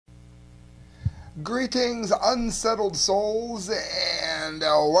Greetings, unsettled souls, and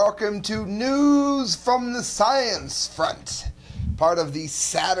welcome to News from the Science Front, part of the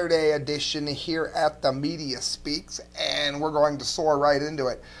Saturday edition here at the Media Speaks, and we're going to soar right into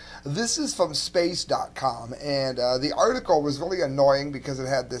it. This is from space.com, and the article was really annoying because it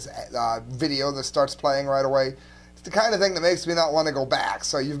had this video that starts playing right away. It's the kind of thing that makes me not want to go back,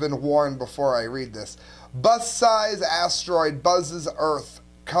 so you've been warned before I read this. Bus-size asteroid buzzes Earth.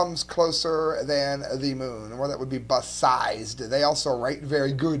 Comes closer than the moon. Well, that would be bus-sized. They also write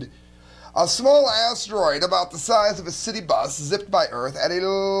very good. A small asteroid about the size of a city bus zipped by Earth at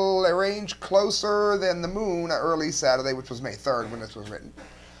a range closer than the moon early Saturday, which was May 3rd when this was written,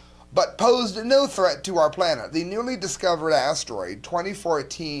 but posed no threat to our planet. The newly discovered asteroid,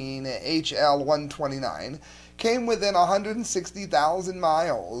 2014 HL129, came within 160,000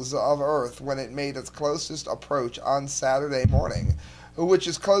 miles of Earth when it made its closest approach on Saturday morning, which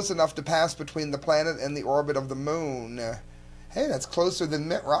is close enough to pass between the planet and the orbit of the moon. Hey, that's closer than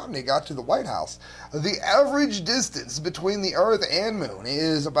Mitt Romney got to the White House. The average distance between the Earth and moon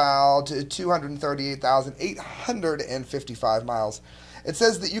is about 238,855 miles. It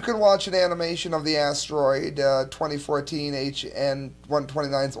says that you can watch an animation of the asteroid 2014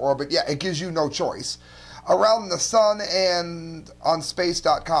 HN129's orbit. Yeah, it gives you no choice. Around the sun and on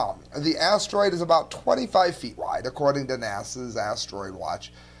space.com. The asteroid is about 25 feet wide, according to NASA's Asteroid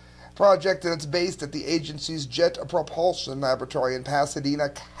Watch project, and it's based at the agency's Jet Propulsion Laboratory in Pasadena,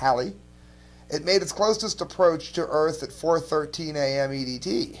 Cali. It made its closest approach to Earth at 4:13 a.m.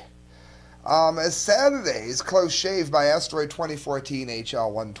 EDT. As Saturday's close shave by asteroid 2014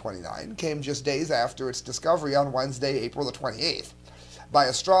 HL129 came just days after its discovery on Wednesday, April the 28th. By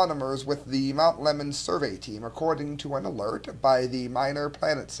astronomers with the Mount Lemmon survey team, according to an alert by the Minor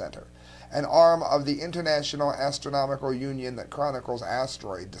Planet Center, an arm of the International Astronomical Union that chronicles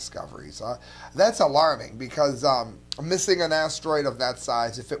asteroid discoveries. That's alarming because missing an asteroid of that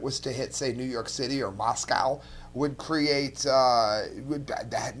size, if it was to hit, say, New York City or Moscow, would create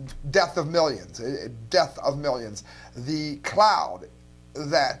death of millions. Death of millions. The cloud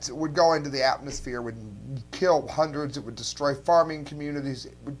that would go into the atmosphere would kill hundreds. It would destroy farming communities.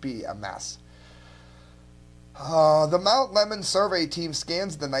 It would be a mess. The Mount Lemmon survey team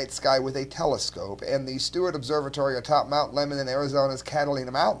scans the night sky with a telescope and the Stewart Observatory atop Mount Lemmon in Arizona's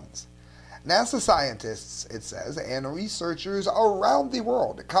Catalina Mountains. NASA scientists, it says, and researchers around the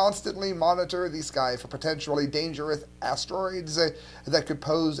world constantly monitor the sky for potentially dangerous asteroids that could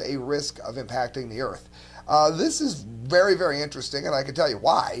pose a risk of impacting the Earth. This is very, very interesting, and I can tell you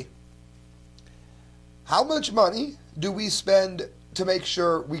why. How much money do we spend to make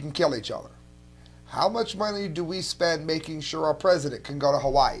sure we can kill each other? How much money do we spend making sure our president can go to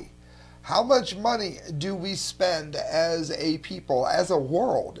Hawaii? How much money do we spend as a people, as a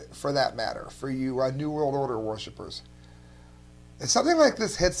world, for that matter, for you New World Order worshippers? If something like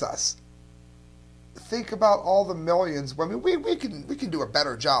this hits us, think about all the millions. I mean, we can do a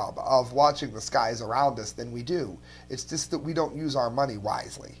better job of watching the skies around us than we do. It's just that we don't use our money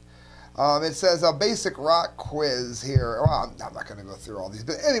wisely. It says a basic rock quiz here. Well, I'm not going to go through all these,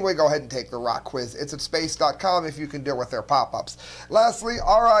 but anyway, go ahead and take the rock quiz. It's at space.com if you can deal with their pop-ups. Lastly,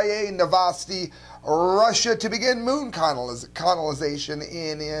 RIA Novosti, Russia to begin moon colonization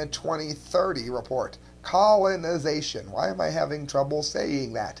in 2030 report. Colonization. Why am I having trouble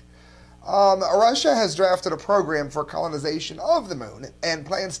saying that? Russia has drafted a program for colonization of the moon and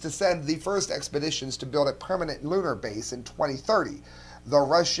plans to send the first expeditions to build a permanent lunar base in 2030. The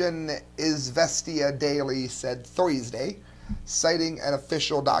Russian Izvestia Daily said Thursday, citing an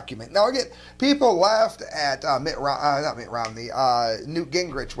official document. Now, again, people laughed at Newt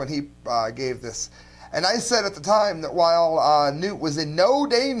Gingrich when he gave this. And I said at the time that while Newt was in no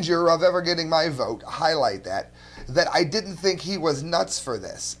danger of ever getting my vote, highlight that I didn't think he was nuts for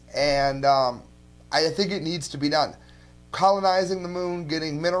this. And I think it needs to be done. Colonizing the moon,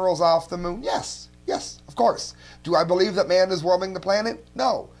 getting minerals off the moon, yes, of course. Do I believe that man is warming the planet?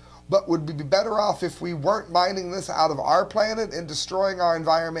 No. But would we be better off if we weren't mining this out of our planet and destroying our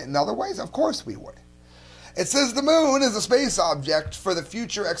environment in other ways? Of course we would. It says the moon is a space object for the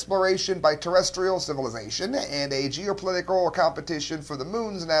future exploration by terrestrial civilization, and a geopolitical competition for the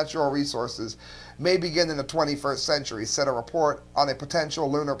moon's natural resources may begin in the 21st century, said a report on a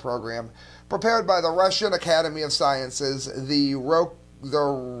potential lunar program prepared by the Russian Academy of Sciences, the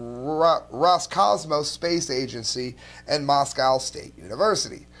Roscosmos Space Agency, and Moscow State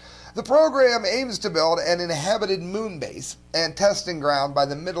University. The program aims to build an inhabited moon base and testing ground by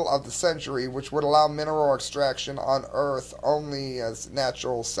the middle of the century, which would allow mineral extraction on Earth only as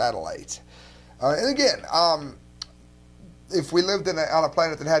natural satellite. And again, if we lived on a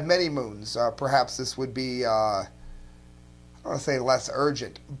planet that had many moons, perhaps this would be, I don't want to say less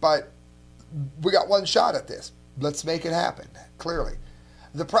urgent, but we got one shot at this. Let's make it happen, clearly.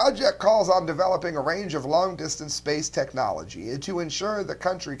 The project calls on developing a range of long-distance space technology to ensure the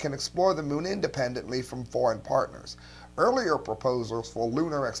country can explore the moon independently from foreign partners. Earlier proposals for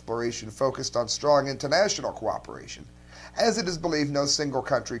lunar exploration focused on strong international cooperation, as it is believed no single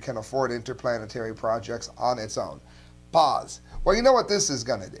country can afford interplanetary projects on its own. Pause. Well, you know what this is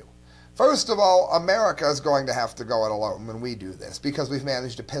going to do. First of all, America is going to have to go it alone when we do this, because we've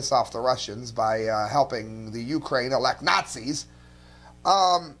managed to piss off the Russians by helping the Ukraine elect Nazis.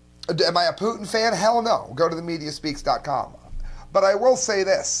 Am I a Putin fan? Hell no. Go to themediaspeaks.com. But I will say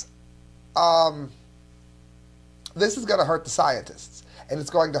this. This is going to hurt the scientists, and it's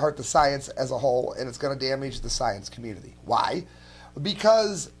going to hurt the science as a whole, and it's going to damage the science community. Why?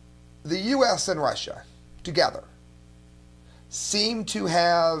 Because the U.S. and Russia, together, seem to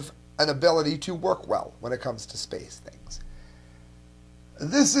have an ability to work well when it comes to space things.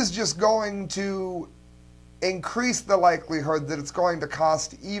 This is just going to increase the likelihood that it's going to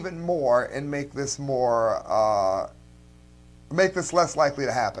cost even more and make this less likely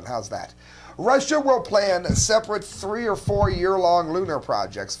to happen. How's that? Russia will plan separate 3 or 4 year-long lunar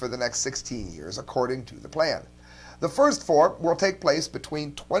projects for the next 16 years, according to the plan. The first 4 will take place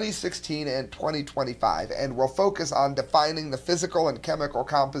between 2016 and 2025 and will focus on defining the physical and chemical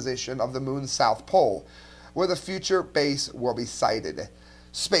composition of the moon's south pole, where the future base will be sited.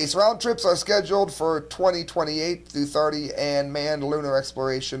 Space round trips are scheduled for 2028 through 30 and manned lunar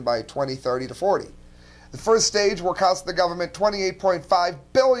exploration by 2030 to 40. The first stage will cost the government 28.5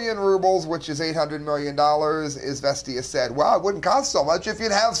 billion rubles, which is $800 million, Izvestia said. Well, it wouldn't cost so much if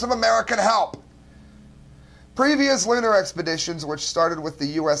you'd have some American help. Previous lunar expeditions, which started with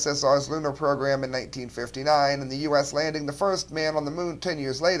the USSR's lunar program in 1959 and the U.S. landing the first man on the moon 10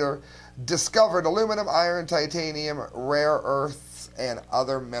 years later, discovered aluminum, iron, titanium, rare earths, and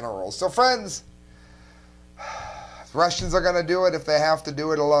other minerals. So, friends, the Russians are going to do it if they have to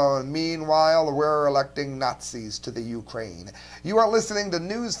do it alone. Meanwhile, we're electing Nazis to the Ukraine. You are listening to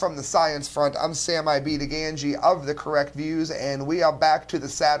News from the Science Front. I'm Sam I.B. Gangi of The Correct Views, and we are back to the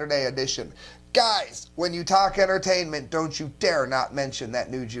Saturday edition. Guys, when you talk entertainment, don't you dare not mention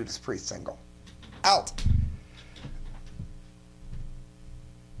that new Judas Priest single. Out.